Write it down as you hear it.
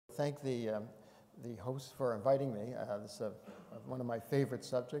thank the host for inviting me. This is one of my favorite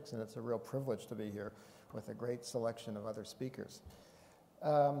subjects, and it's a real privilege to be here with a great selection of other speakers.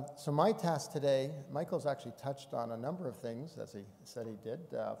 So my task today, Michael's actually touched on a number of things, as he said he did,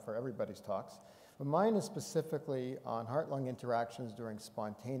 for everybody's talks. But mine is specifically on heart-lung interactions during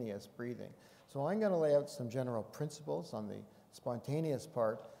spontaneous breathing. So I'm going to lay out some general principles on the spontaneous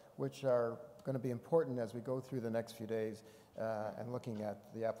part, which are going to be important as we go through the next few days and looking at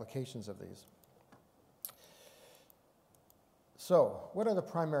the applications of these. So, what are the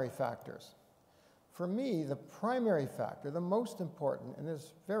primary factors? For me, the primary factor, the most important, in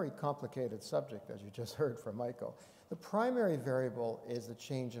this very complicated subject, as you just heard from Michael, the primary variable is the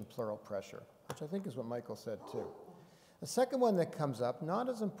change in pleural pressure, which I think is what Michael said too. The second one that comes up, not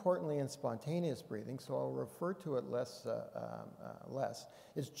as importantly in spontaneous breathing, so I'll refer to it less,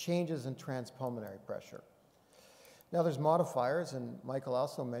 is changes in transpulmonary pressure. Now there's modifiers, and Michael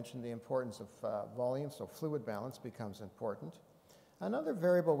also mentioned the importance of volume, so fluid balance becomes important. Another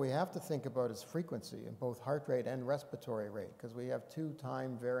variable we have to think about is frequency in both heart rate and respiratory rate, because we have two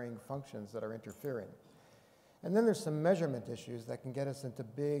time-varying functions that are interfering. And then there's some measurement issues that can get us into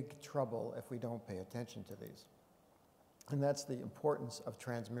big trouble if we don't pay attention to these. And that's the importance of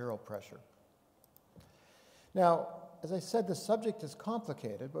transmural pressure. Now, as I said, the subject is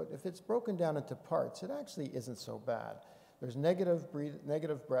complicated, but if it's broken down into parts, it actually isn't so bad. There's negative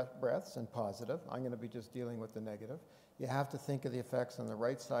breaths and positive. I'm going to be just dealing with the negative. You have to think of the effects on the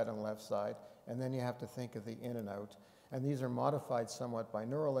right side and left side, and then you have to think of the in and out. And these are modified somewhat by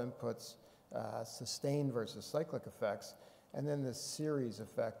neural inputs, sustained versus cyclic effects, and then this series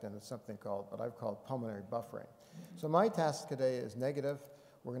effect, and it's something called, what I've called pulmonary buffering. So my task today is negative.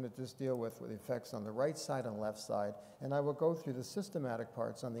 We're going to just deal with the effects on the right side and left side, and I will go through the systematic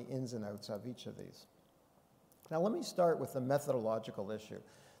parts on the ins and outs of each of these. Now let me start with the methodological issue,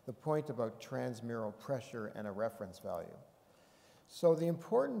 the point about transmural pressure and a reference value. So the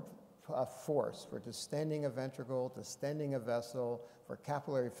important force for distending a ventricle, distending a vessel, for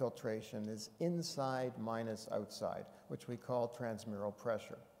capillary filtration is inside minus outside, which we call transmural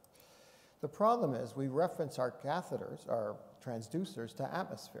pressure. The problem is we reference our catheters, our transducers, to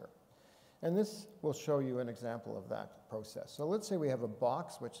atmosphere. And this will show you an example of that process. So let's say we have a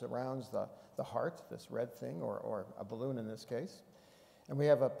box which surrounds the heart, this red thing, or a balloon in this case. And we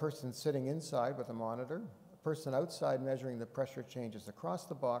have a person sitting inside with a monitor, a person outside measuring the pressure changes across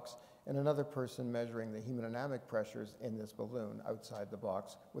the box, and another person measuring the hemodynamic pressures in this balloon outside the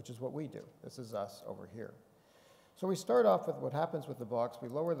box, which is what we do. This is us over here. So we start off with what happens with the box. We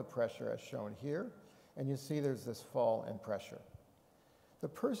lower the pressure as shown here, and you see there's this fall in pressure. The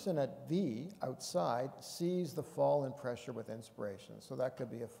person at V outside sees the fall in pressure with inspiration. So that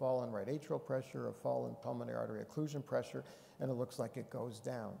could be a fall in right atrial pressure, a fall in pulmonary artery occlusion pressure, and it looks like it goes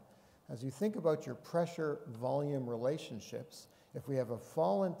down. As you think about your pressure-volume relationships, if we have a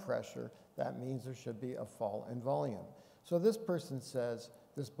fall in pressure, that means there should be a fall in volume. So this person says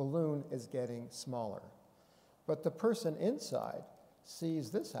this balloon is getting smaller. But the person inside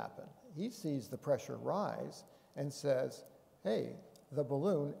sees this happen. He sees the pressure rise and says, hey, the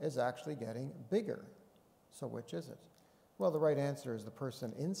balloon is actually getting bigger. So which is it? Well, the right answer is the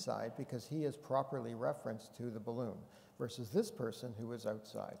person inside, because he is properly referenced to the balloon, versus this person who is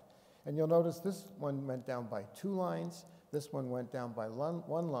outside. And you'll notice this one went down by 2 lines, this one went down by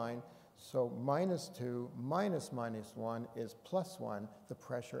 1 line, so -2 minus -1 is +1. The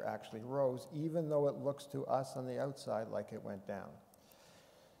pressure actually rose, even though it looks to us on the outside like it went down.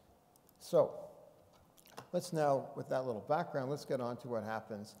 So let's now, with that little background, let's get on to what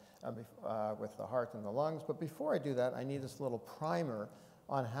happens with the heart and the lungs. But before I do that, I need this little primer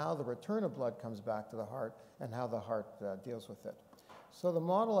on how the return of blood comes back to the heart and how the heart deals with it. So the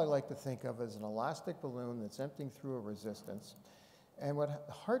model I like to think of as an elastic balloon that's emptying through a resistance. And what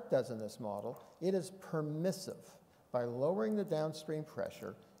the heart does in this model, it is permissive. By lowering the downstream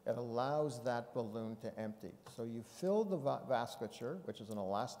pressure, it allows that balloon to empty. So you fill the vasculature, which is an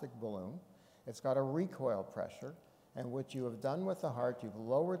elastic balloon. It's got a recoil pressure, and what you have done with the heart, you've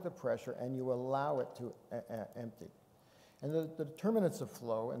lowered the pressure and you allow it to empty. And the determinants of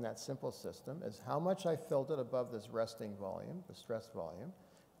flow in that simple system is how much I filled it above this resting volume, the stress volume,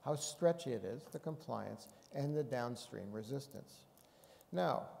 how stretchy it is, the compliance, and the downstream resistance.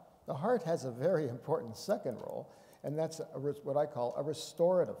 Now, the heart has a very important second role, and that's what I call a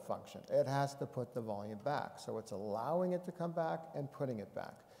restorative function. It has to put the volume back. So it's allowing it to come back and putting it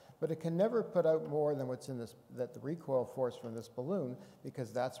back. But it can never put out more than what's in this, the recoil force from this balloon,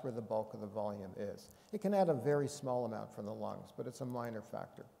 because that's where the bulk of the volume is. It can add a very small amount from the lungs, but it's a minor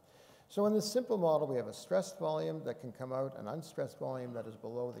factor. So in this simple model, we have a stressed volume that can come out, an unstressed volume that is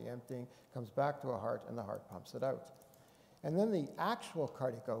below the emptying, comes back to a heart, and the heart pumps it out. And then the actual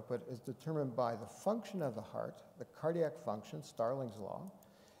cardiac output is determined by the function of the heart, the cardiac function, Starling's law,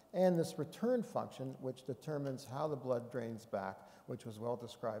 and this return function, which determines how the blood drains back, which was well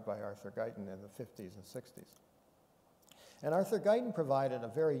described by Arthur Guyton in the 50s and 60s. And Arthur Guyton provided a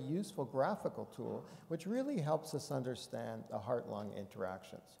very useful graphical tool, which really helps us understand the heart-lung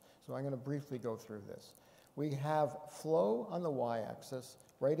interactions. So I'm going to briefly go through this. We have flow on the y-axis,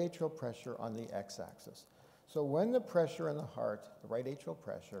 right atrial pressure on the x-axis. So when the pressure in the heart, the right atrial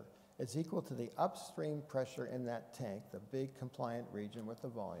pressure, is equal to the upstream pressure in that tank, the big compliant region with the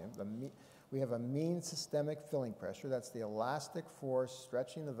volume, we have a mean systemic filling pressure. That's the elastic force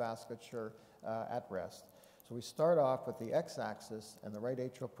stretching the vasculature at rest. So we start off with the x-axis, and the right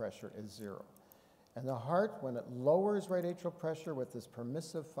atrial pressure is 0. And the heart, when it lowers right atrial pressure with this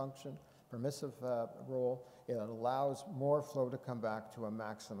permissive function, permissive role, it allows more flow to come back to a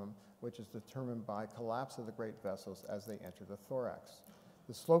maximum, which is determined by collapse of the great vessels as they enter the thorax.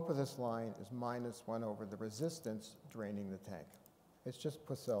 The slope of this line is -1 over the resistance draining the tank. It's just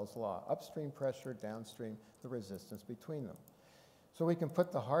Poiseuille's law. Upstream pressure, downstream, the resistance between them. So we can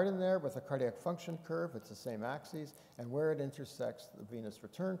put the heart in there with a cardiac function curve. It's the same axes, and where it intersects the venous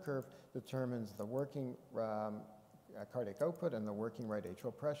return curve determines the working cardiac output and the working right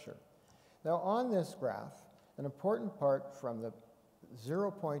atrial pressure. Now on this graph, an important part from the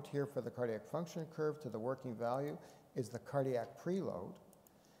 0 point here for the cardiac function curve to the working value is the cardiac preload.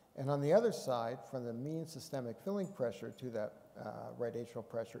 And on the other side, from the mean systemic filling pressure to that right atrial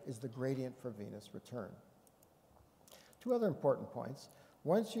pressure is the gradient for venous return. Two other important points.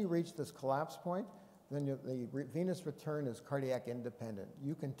 Once you reach this collapse point, then the venous return is cardiac independent.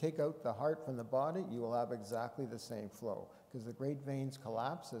 You can take out the heart from the body, you will have exactly the same flow, because the great veins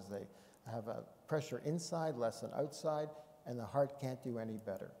collapse as they have a pressure inside, less than outside, and the heart can't do any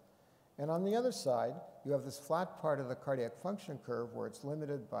better. And on the other side, you have this flat part of the cardiac function curve where it's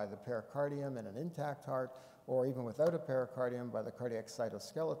limited by the pericardium and an intact heart, or even without a pericardium by the cardiac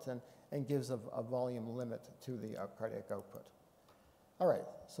cytoskeleton, and gives a volume limit to the cardiac output. All right,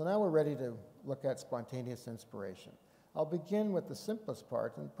 so now we're ready to look at spontaneous inspiration. I'll begin with the simplest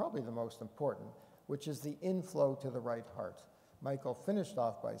part, and probably the most important, which is the inflow to the right heart. Michael finished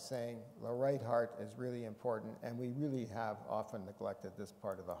off by saying the right heart is really important, and we really have often neglected this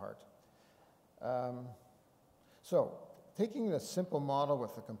part of the heart. So, taking the simple model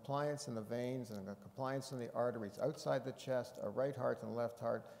with the compliance in the veins and the compliance in the arteries outside the chest, a right heart and left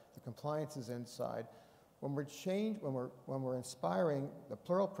heart, the compliance is inside. When we're inspiring, the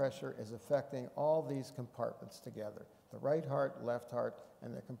pleural pressure is affecting all these compartments together, the right heart, left heart,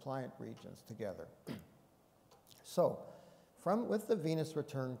 and the compliant regions together. So, with the venous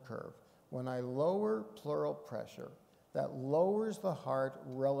return curve, when I lower pleural pressure, that lowers the heart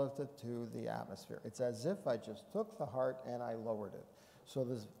relative to the atmosphere. It's as if I just took the heart and I lowered it. So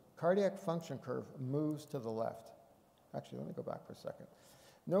this cardiac function curve moves to the left. Actually, let me go back for a second.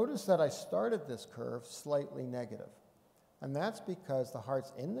 Notice that I started this curve slightly negative. And that's because the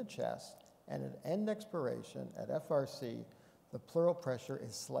heart's in the chest, and at end expiration, at FRC, the pleural pressure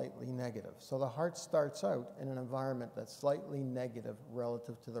is slightly negative. So the heart starts out in an environment that's slightly negative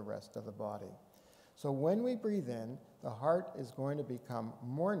relative to the rest of the body. So when we breathe in, the heart is going to become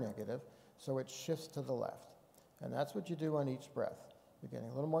more negative, so it shifts to the left. And that's what you do on each breath. You're getting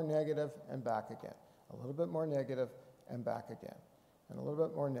a little more negative and back again, a little bit more negative and back again, and a little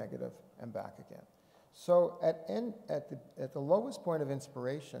bit more negative and back again. So at the lowest point of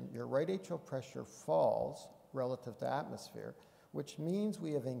inspiration, your right atrial pressure falls relative to atmosphere, which means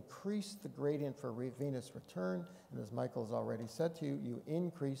we have increased the gradient for venous return, and as Michael has already said to you, you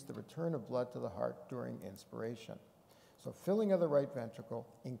increase the return of blood to the heart during inspiration. So filling of the right ventricle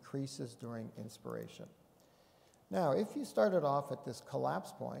increases during inspiration. Now, if you started off at this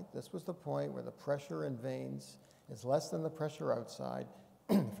collapse point, this was the point where the pressure in veins is less than the pressure outside.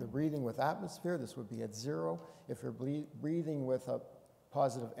 If you're breathing with atmosphere, this would be at 0. If you're breathing with a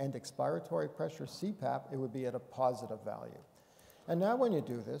positive end expiratory pressure, CPAP, it would be at a positive value. And now when you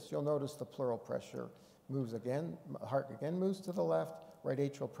do this, you'll notice the pleural pressure moves again, heart again moves to the left, right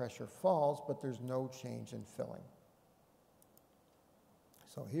atrial pressure falls, but there's no change in filling.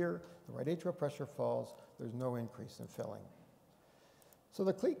 So here, the right atrial pressure falls, there's no increase in filling. So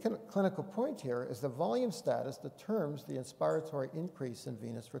the clinical point here is the volume status determines the inspiratory increase in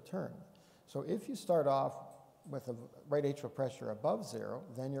venous return. So if you start off with a right atrial pressure above 0,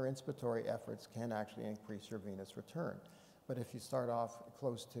 then your inspiratory efforts can actually increase your venous return. But if you start off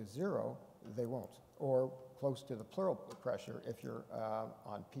close to 0, they won't, or close to the pleural pressure if you're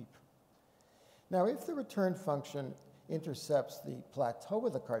on PEEP. Now, if the return function intercepts the plateau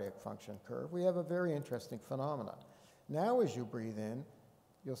of the cardiac function curve, we have a very interesting phenomenon. Now, as you breathe in,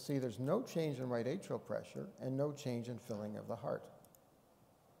 you'll see there's no change in right atrial pressure and no change in filling of the heart.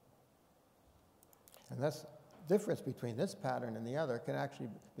 And that's the difference between this pattern and the other can actually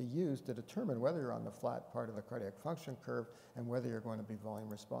be used to determine whether you're on the flat part of the cardiac function curve and whether you're going to be volume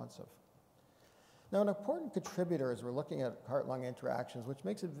responsive. Now, an important contributor as we're looking at heart-lung interactions, which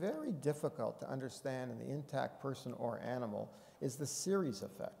makes it very difficult to understand in the intact person or animal, is the series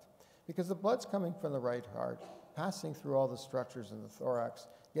effect. Because the blood's coming from the right heart, passing through all the structures in the thorax,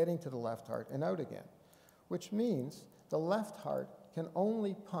 getting to the left heart and out again, which means the left heart can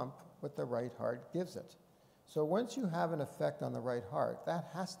only pump what the right heart gives it. So once you have an effect on the right heart, that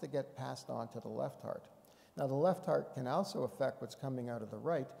has to get passed on to the left heart. Now, the left heart can also affect what's coming out of the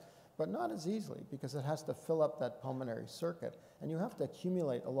right, but not as easily because it has to fill up that pulmonary circuit, and you have to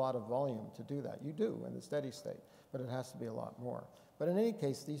accumulate a lot of volume to do that. You do in the steady state, but it has to be a lot more. But in any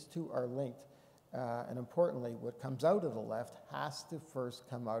case, these two are linked, and importantly, what comes out of the left has to first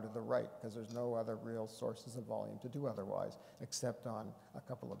come out of the right because there's no other real sources of volume to do otherwise except on a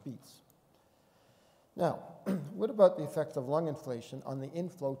couple of beats. Now, what about the effect of lung inflation on the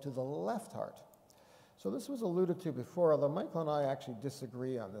inflow to the left heart? So this was alluded to before, although Michael and I actually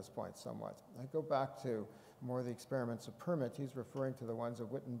disagree on this point somewhat. I go back to more of the experiments of Permit. He's referring to the ones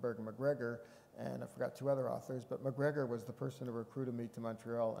of Wittenberg and McGregor, and I forgot two other authors, but McGregor was the person who recruited me to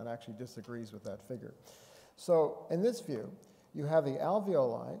Montreal and actually disagrees with that figure. So in this view, you have the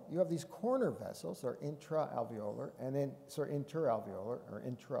alveoli, you have these corner vessels, or intra-alveolar, and then, sorry, interalveolar, or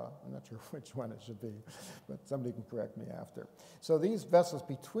intra, I'm not sure which one it should be, but somebody can correct me after. So these vessels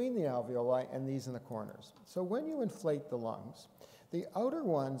between the alveoli and these in the corners. So when you inflate the lungs, the outer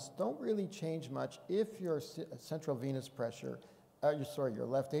ones don't really change much if your central venous pressure, your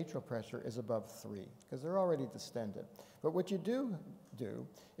left atrial pressure is above 3, because they're already distended. But what you do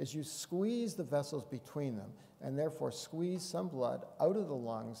is you squeeze the vessels between them, and therefore squeeze some blood out of the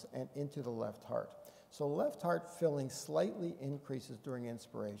lungs and into the left heart. So left heart filling slightly increases during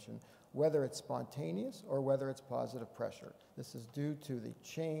inspiration, whether it's spontaneous or whether it's positive pressure. This is due to the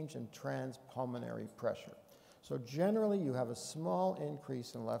change in transpulmonary pressure. So generally, you have a small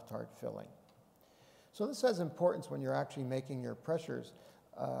increase in left heart filling. So this has importance when you're actually making your pressures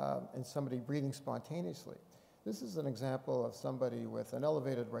in somebody breathing spontaneously. This is an example of somebody with an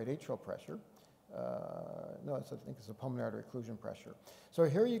elevated right atrial pressure. I think it's a pulmonary artery occlusion pressure. So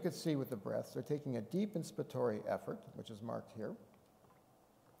here you can see with the breaths, they're taking a deep inspiratory effort, which is marked here.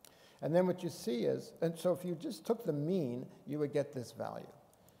 And then what you see is, and so if you just took the mean, you would get this value.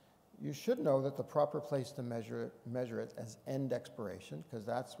 You should know that the proper place to measure it as end expiration, because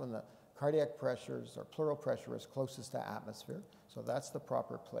that's when the cardiac pressures or pleural pressure is closest to atmosphere. So that's the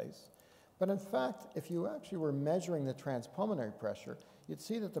proper place. But in fact, if you actually were measuring the transpulmonary pressure, you'd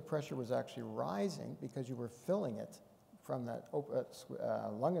see that the pressure was actually rising because you were filling it from that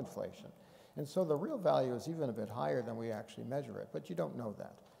lung inflation. And so the real value is even a bit higher than we actually measure it, but you don't know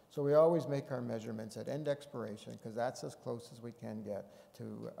that. So we always make our measurements at end expiration because that's as close as we can get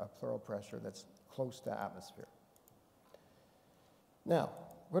to a pleural pressure that's close to atmosphere. Now,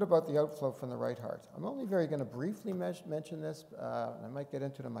 what about the outflow from the right heart? I'm only going to briefly mention this. I might get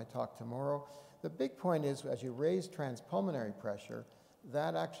into it in my talk tomorrow. The big point is as you raise transpulmonary pressure,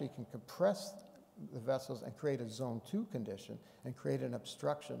 that actually can compress the vessels and create a zone 2 condition and create an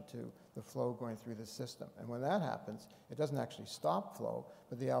obstruction to the flow going through the system. And when that happens, it doesn't actually stop flow,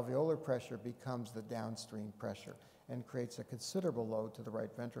 but the alveolar pressure becomes the downstream pressure and creates a considerable load to the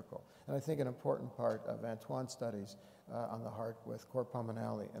right ventricle. And I think an important part of Antoine's studies on the heart with cor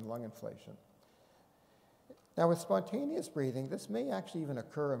pulmonale and lung inflation. Now with spontaneous breathing, this may actually even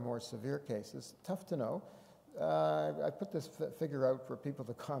occur in more severe cases. Tough to know. I put this figure out for people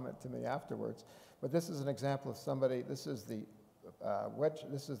to comment to me afterwards, but this is an example of somebody, this is the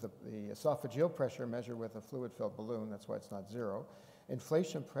esophageal pressure measured with a fluid-filled balloon, that's why it's not 0,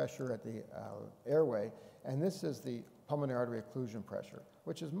 inflation pressure at the airway, and this is the pulmonary artery occlusion pressure,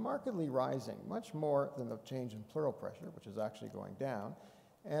 which is markedly rising, much more than the change in pleural pressure, which is actually going down.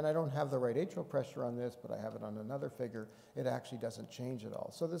 And I don't have the right atrial pressure on this, but I have it on another figure. It actually doesn't change at all.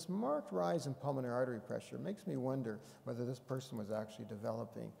 So this marked rise in pulmonary artery pressure makes me wonder whether this person was actually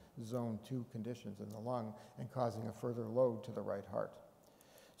developing zone 2 conditions in the lung and causing a further load to the right heart.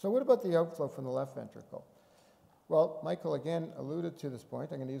 So what about the outflow from the left ventricle? Well, Michael again alluded to this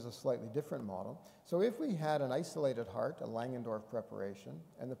point. I'm going to use a slightly different model. So if we had an isolated heart, a Langendorf preparation,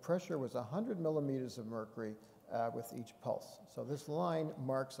 and the pressure was 100 millimeters of mercury with each pulse. So this line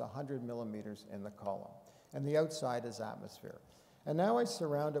marks 100 millimeters in the column, and the outside is atmosphere. And now I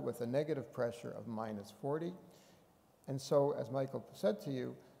surround it with a negative pressure of minus 40. And so, as Michael said to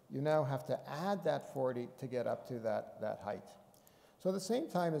you, you now have to add that 40 to get up to that height. So at the same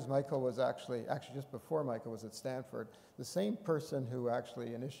time as Michael was actually just before Michael was at Stanford, the same person who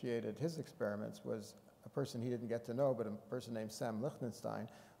actually initiated his experiments was a person he didn't get to know, but a person named Sam Lichtenstein,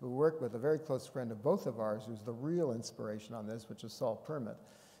 who worked with a very close friend of both of ours, who's the real inspiration on this, which is Saul Permit.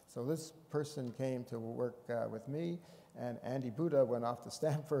 So this person came to work with me, and Andy Buddha went off to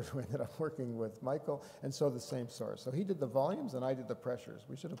Stanford, who ended up working with Michael, and so the same source. So he did the volumes, and I did the pressures.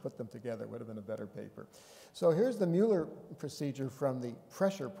 We should have put them together. It would have been a better paper. So here's the Mueller procedure from the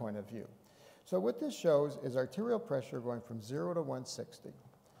pressure point of view. So what this shows is arterial pressure going from 0 to 160.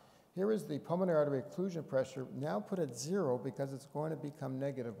 Here is the pulmonary artery occlusion pressure, now put at 0 because it's going to become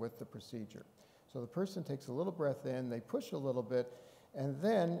negative with the procedure. So the person takes a little breath in, they push a little bit, and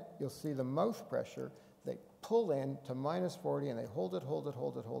then you'll see the mouth pressure. They pull in to minus 40 and they hold it, hold it,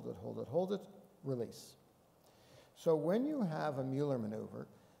 hold it, hold it, hold it, hold it, release. So when you have a Mueller maneuver,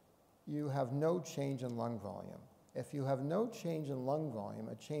 you have no change in lung volume. If you have no change in lung volume,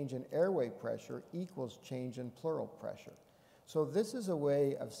 a change in airway pressure equals change in pleural pressure. So this is a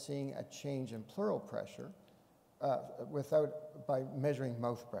way of seeing a change in pleural pressure by measuring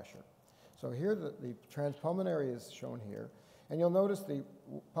mouth pressure. So here the transpulmonary is shown here. And you'll notice the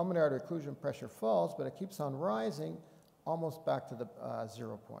pulmonary artery occlusion pressure falls, but it keeps on rising almost back to the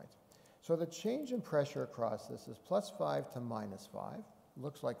 0 point. So the change in pressure across this is +5 to -5.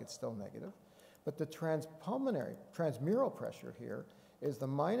 Looks like it's still negative. But the transmural pressure here is the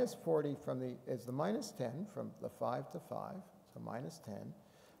 -40 is the -10 from the 5 to 5, so -10,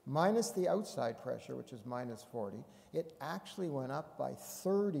 minus the outside pressure, which is -40. It actually went up by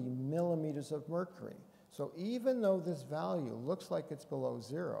 30 millimeters of mercury. So even though this value looks like it's below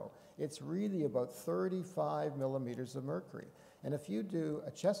 0, it's really about 35 millimeters of mercury. And if you do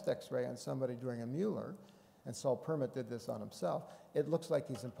a chest x-ray on somebody during a Mueller, and Saul Permit did this on himself, it looks like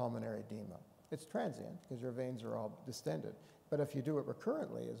he's in pulmonary edema. It's transient because your veins are all distended. But if you do it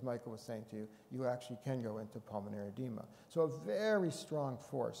recurrently, as Michael was saying to you, you actually can go into pulmonary edema. So a very strong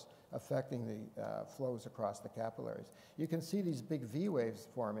force affecting the flows across the capillaries. You can see these big V waves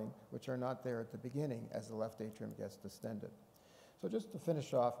forming, which are not there at the beginning as the left atrium gets distended. So just to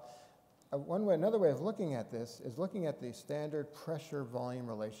finish off, another way of looking at this is looking at the standard pressure-volume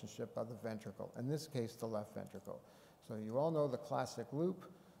relationship of the ventricle, in this case, the left ventricle. So you all know the classic loop.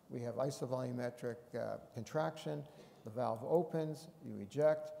 We have isovolumetric contraction. The valve opens, you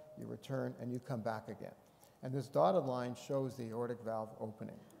eject, you return, and you come back again. And this dotted line shows the aortic valve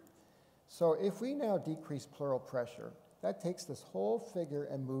opening. So if we now decrease pleural pressure, that takes this whole figure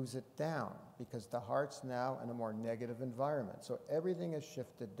and moves it down because the heart's now in a more negative environment. So everything is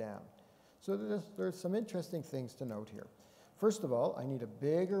shifted down. So there's some interesting things to note here. First of all, I need a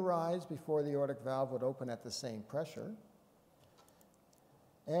bigger rise before the aortic valve would open at the same pressure.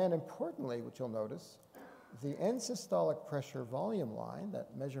 And importantly, which you'll notice, the end systolic pressure volume line,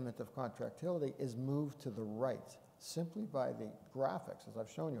 that measurement of contractility, is moved to the right simply by the graphics. As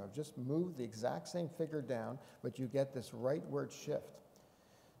I've shown you, I've just moved the exact same figure down, but you get this rightward shift.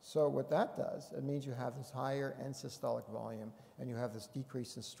 So what that does, it means you have this higher end systolic volume and you have this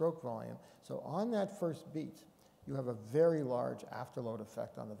decrease in stroke volume. So on that first beat, you have a very large afterload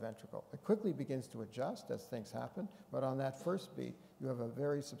effect on the ventricle. It quickly begins to adjust as things happen, but on that first beat, you have a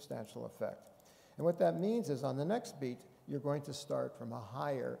very substantial effect. And what that means is on the next beat, you're going to start from a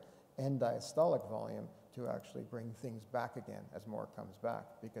higher end diastolic volume to actually bring things back again as more comes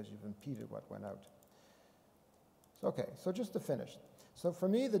back because you've impeded what went out. So, okay, so just to finish. So for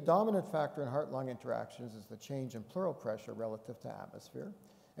me, the dominant factor in heart-lung interactions is the change in pleural pressure relative to atmosphere.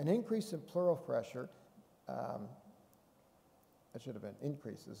 An increase in pleural pressure, it should have been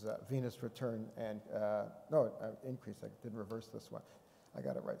increases venous return and, increase, I did reverse this one. I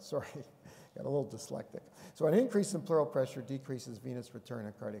got it right, sorry, got a little dyslexic. So an increase in pleural pressure decreases venous return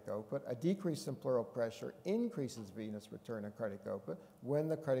and cardiac output. A decrease in pleural pressure increases venous return and cardiac output when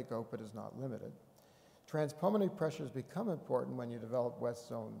the cardiac output is not limited. Transpulmonary pressures become important when you develop West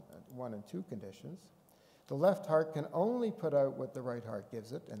Zone 1 and 2 conditions. The left heart can only put out what the right heart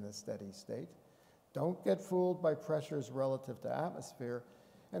gives it in this steady state. Don't get fooled by pressures relative to atmosphere.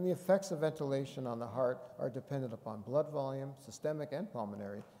 And the effects of ventilation on the heart are dependent upon blood volume, systemic and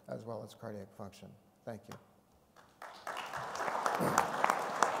pulmonary, as well as cardiac function. Thank you.